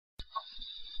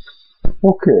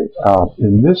Okay,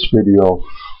 in this video,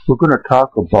 we're going to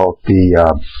talk about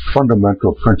the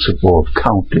fundamental principle of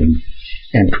counting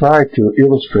and try to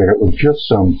illustrate it with just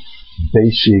some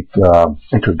basic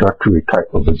introductory type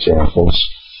of examples.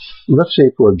 Let's say,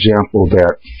 for example,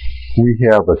 that we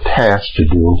have a task to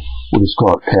do, we'll just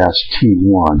call it task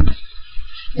T1,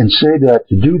 and say that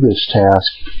to do this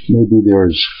task, maybe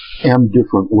there's M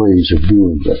different ways of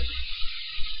doing it.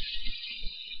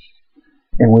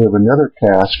 And we have another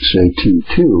task, say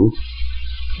T2,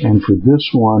 and for this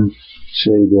one,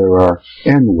 say there are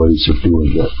N ways of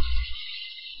doing it.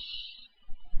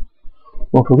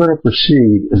 Well, if we're going to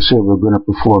proceed and say we're going to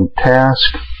perform task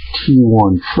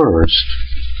T1 first,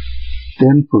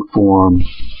 then perform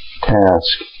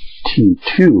task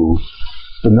T2,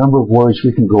 the number of ways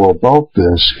we can go about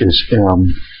this is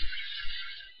M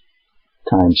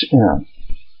times N.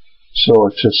 So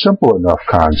it's a simple enough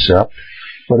concept,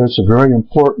 but it's a very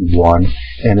important one,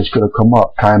 and it's going to come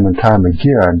up time and time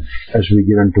again as we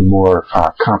get into more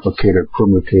complicated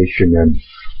permutation and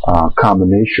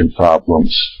combination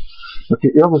problems. But to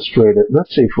illustrate it,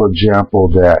 let's say, for example,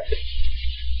 that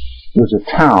there's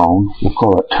a town, we'll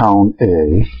call it town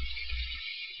A,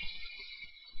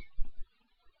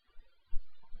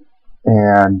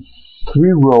 and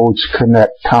 3 roads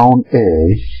connect town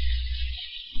A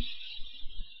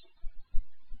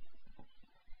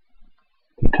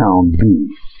to town B.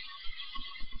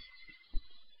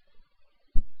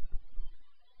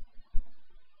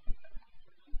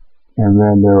 And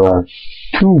then there are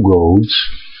 2 roads.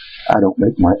 I don't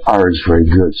make my R's very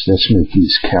good, so let's make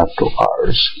these capital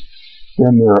R's.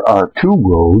 Then there are 2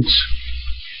 roads,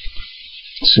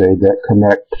 say, that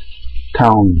connect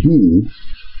town B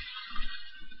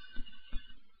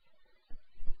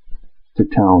to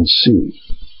town C.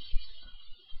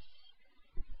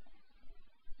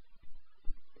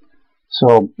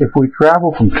 So if we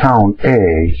travel from town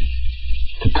A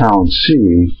to town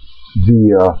C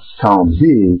via town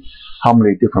B, how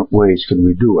many different ways can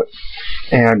we do it?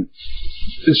 And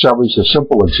this is obviously a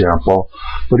simple example,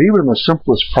 but even in the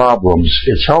simplest problems,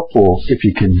 it's helpful if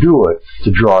you can do it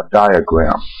to draw a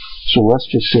diagram. So let's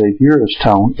just say here is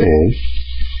town A,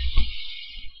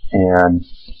 and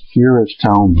here is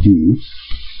town B,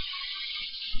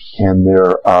 and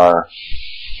there are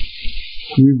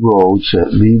 3 roads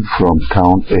that lead from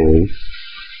town A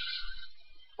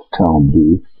to town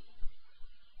B.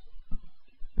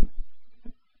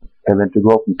 And then to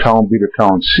go from town B to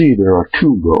town C, there are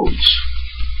 2 roads.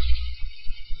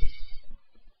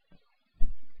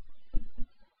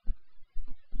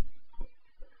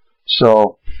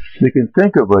 So we can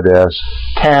think of it as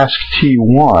task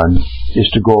T1 is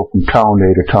to go from town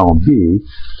A to town B.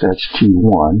 That's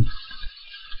T1.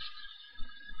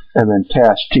 And then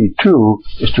task T2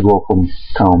 is to go from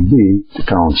town B to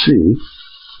town C.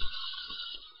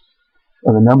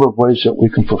 And the number of ways that we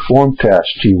can perform task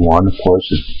T1, of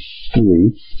course, is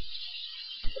 3.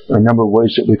 The number of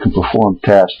ways that we can perform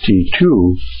task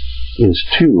T2 is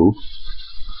 2.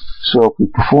 So if we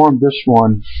perform this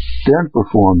one, then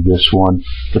perform this one,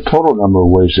 the total number of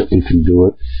ways that we can do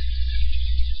it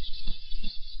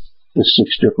is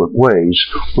 6 different ways,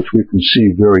 which we can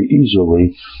see very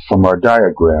easily from our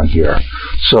diagram here.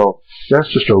 So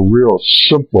that's just a real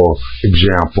simple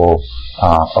example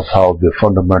of how the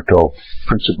fundamental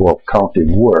principle of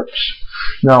counting works.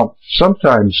 Now,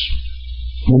 sometimes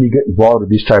when you get involved in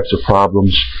these types of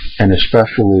problems, and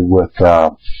especially with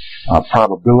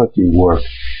probability work,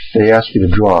 they ask you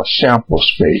to draw a sample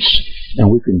space, and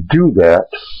we can do that.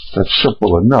 That's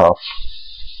simple enough.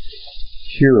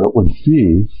 Here it would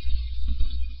be,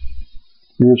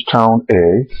 here's town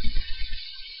A,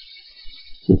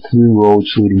 the 3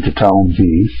 roads leading to town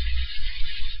B,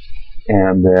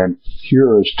 and then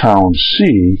here is town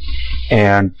C,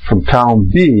 and from town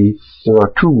B, there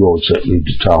are 2 roads that lead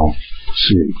to town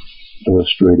C,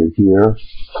 illustrated here,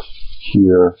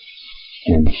 here,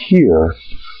 and here.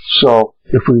 So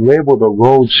if we label the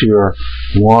roads here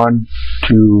 1,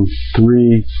 2,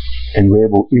 3, and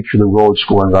label each of the roads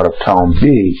going out of town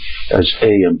B as A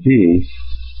and B,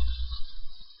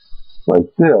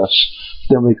 like this,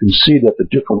 then we can see that the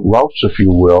different routes, if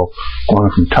you will,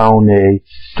 going from town A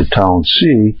to town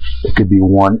C, it could be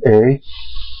 1A,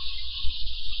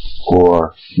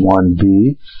 or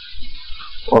 1B,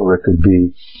 or it could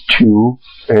be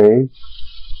 2A,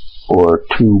 or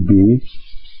 2B,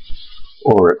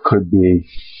 or it could be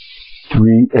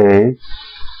 3A,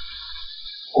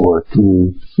 or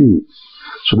 3B.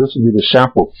 So this would be the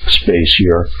sample space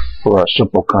here for our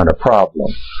simple kind of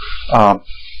problem.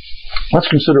 Let's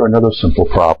consider another simple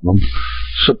problem.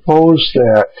 Suppose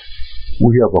that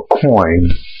we have a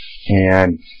coin,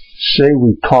 and say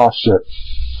we toss it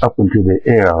up into the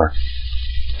air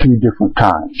 3 different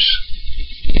times.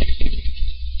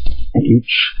 And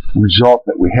each result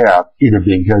that we have, either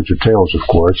being heads or tails, of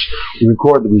course, we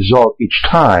record the result each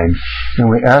time, and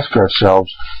we ask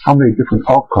ourselves, how many different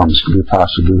outcomes could we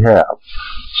possibly have?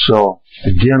 So,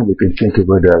 again, we can think of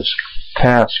it as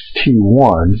task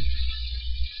T1.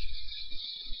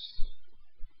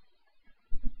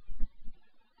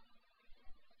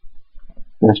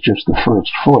 That's just the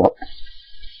first flip.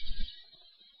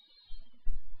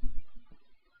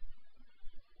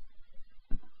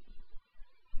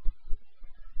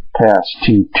 Task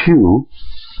T2,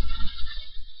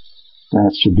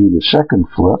 that should be the second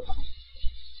flip.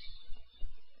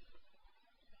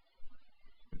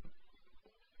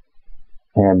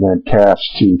 And then task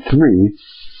T3,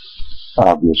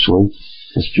 obviously,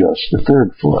 is just the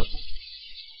third flip.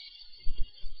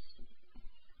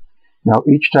 Now,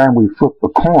 each time we flip the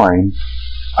coin,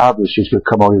 obviously it's going to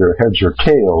come out either heads or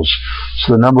tails.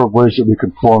 So the number of ways that we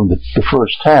can perform the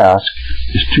first task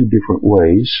is 2 different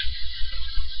ways.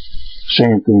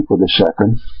 Same thing for the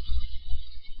second.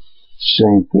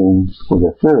 Same thing for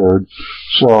the third.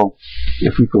 So,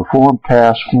 if we perform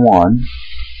task 1,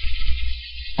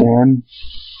 then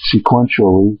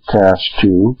sequentially task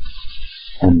 2,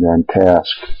 and then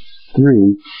task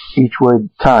 3, each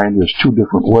time there's 2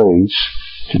 different ways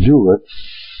to do it.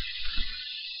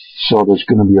 So there's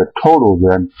going to be a total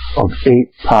then of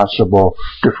 8 possible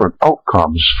different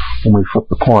outcomes when we flip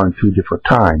the coin 3 different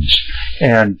times.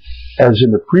 And as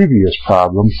in the previous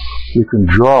problem, we can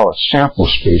draw a sample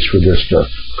space for this to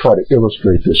try to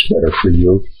illustrate this better for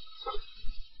you.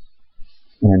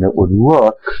 And it would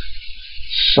look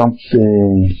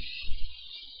something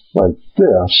like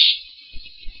this.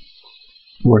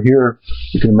 Where here,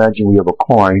 you can imagine we have a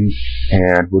coin,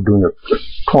 and we're doing a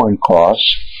coin toss.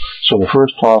 So the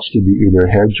first toss could be either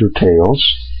heads or tails.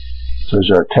 So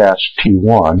there's our task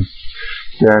T1.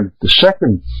 Then the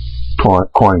second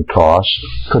coin toss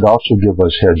could also give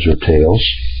us heads or tails.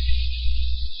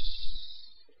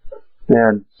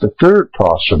 Then the third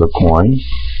toss of the coin,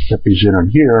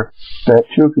 represented here, that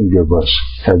too can give us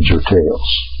heads or tails.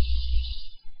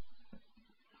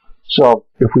 So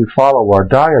if we follow our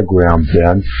diagram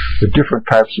then, the different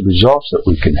types of results that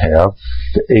we can have,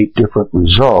 the 8 different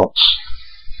results,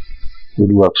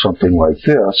 would look something like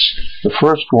this. The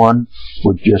first one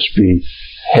would just be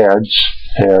heads,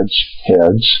 heads,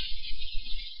 heads.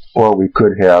 Or we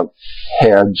could have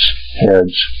heads,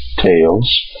 heads, tails.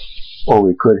 Or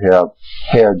we could have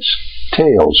heads,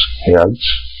 tails, heads.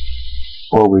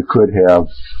 Or we could have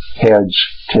heads,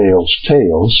 tails,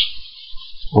 tails.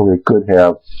 Or we could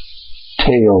have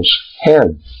tails,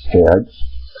 head, head.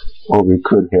 Or we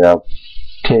could have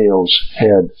tails,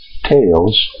 head,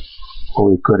 tails. Or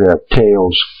we could have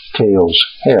tails, tails,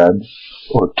 head.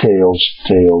 Or tails,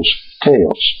 tails,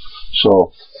 tails.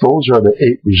 So those are the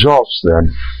 8 results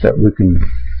then that we can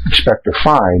expect to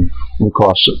find when we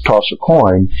toss a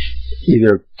coin,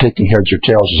 either taking heads or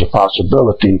tails as a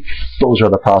possibility. Those are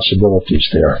the possibilities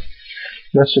there.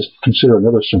 Let's just consider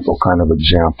another simple kind of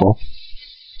example.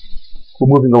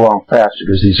 We're moving along fast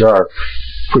because these are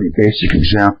pretty basic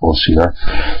examples here.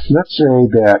 Let's say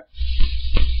that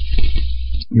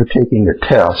you're taking a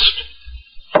test,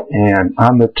 and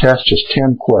on the test is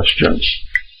 10 questions.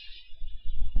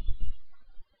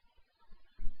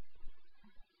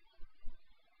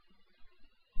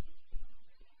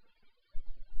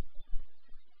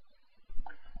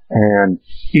 And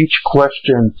each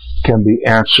question can be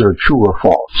answered true or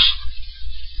false.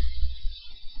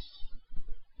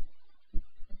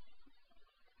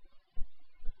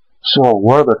 So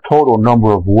what are the total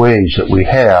number of ways that we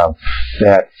have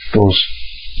that those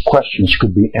questions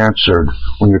could be answered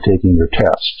when you're taking your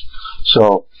test?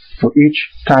 So for each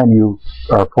time you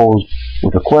are posed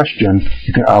with a question,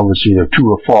 you can obviously either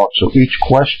true or false. So each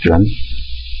question,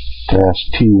 test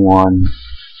T1,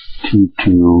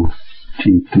 T2,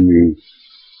 T3,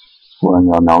 going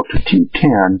on now to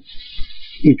T10,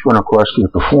 each one, of course, can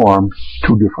be performed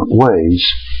 2 different ways.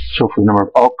 So for the number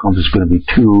of outcomes, it's going to be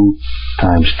 2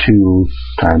 times 2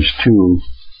 times 2,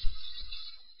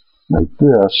 like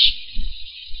this,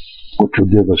 which will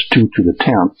give us 2 to the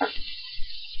 10th.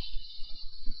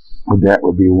 And that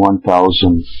would be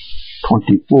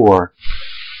 1,024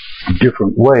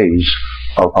 different ways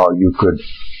of how you could,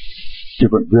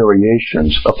 different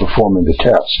variations of performing the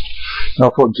test.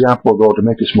 Now, for example, though, to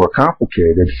make this more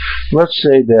complicated, let's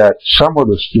say that some of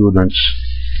the students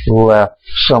left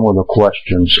some of the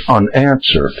questions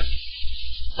unanswered.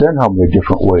 Then how many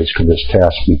different ways can this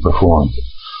task be performed?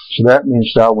 So that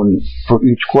means now for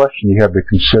each question you have to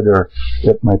consider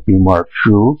it might be marked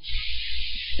true,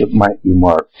 it might be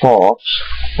marked false,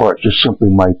 or it just simply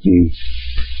might be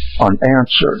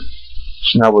unanswered.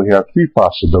 So now we have 3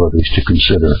 possibilities to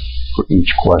consider for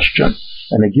each question.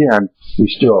 And again, we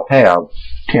still have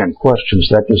 10 questions.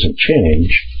 That doesn't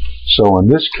change. So in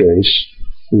this case,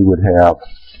 we would have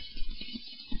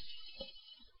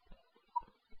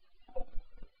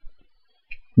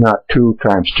not 2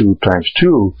 times 2 times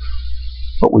 2,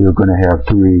 but we are going to have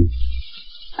 3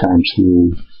 times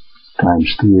 3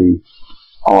 times 3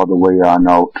 all the way on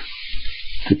out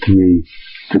to 3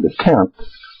 to the 10th.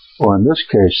 Or in this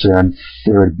case then,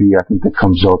 there would be, I think that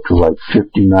comes out to like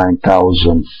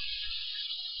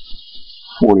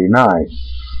 59,049.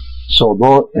 So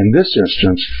though in this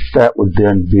instance, that would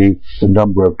then be the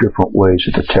number of different ways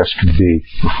that the test could be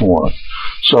performed.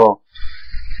 So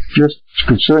just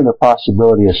considering the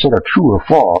possibility instead of true or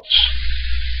false,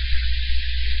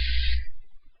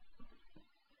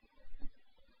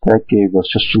 that gave us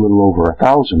just a little over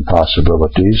 1,000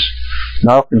 possibilities.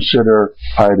 Now consider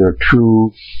either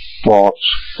true, false,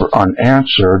 or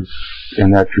unanswered,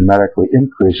 and that dramatically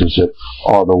increases it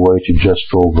all the way to just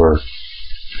over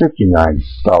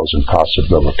 59,000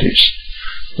 possibilities.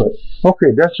 But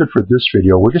okay, that's it for this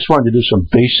video. We just wanted to do some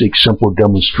basic, simple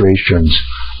demonstrations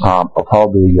of how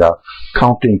the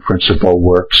counting principle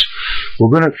works. We're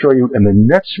going to show you in the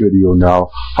next video now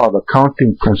how the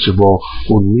counting principle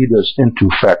will lead us into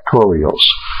factorials.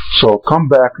 So come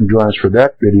back and join us for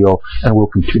that video, and we'll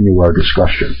continue our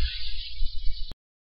discussion.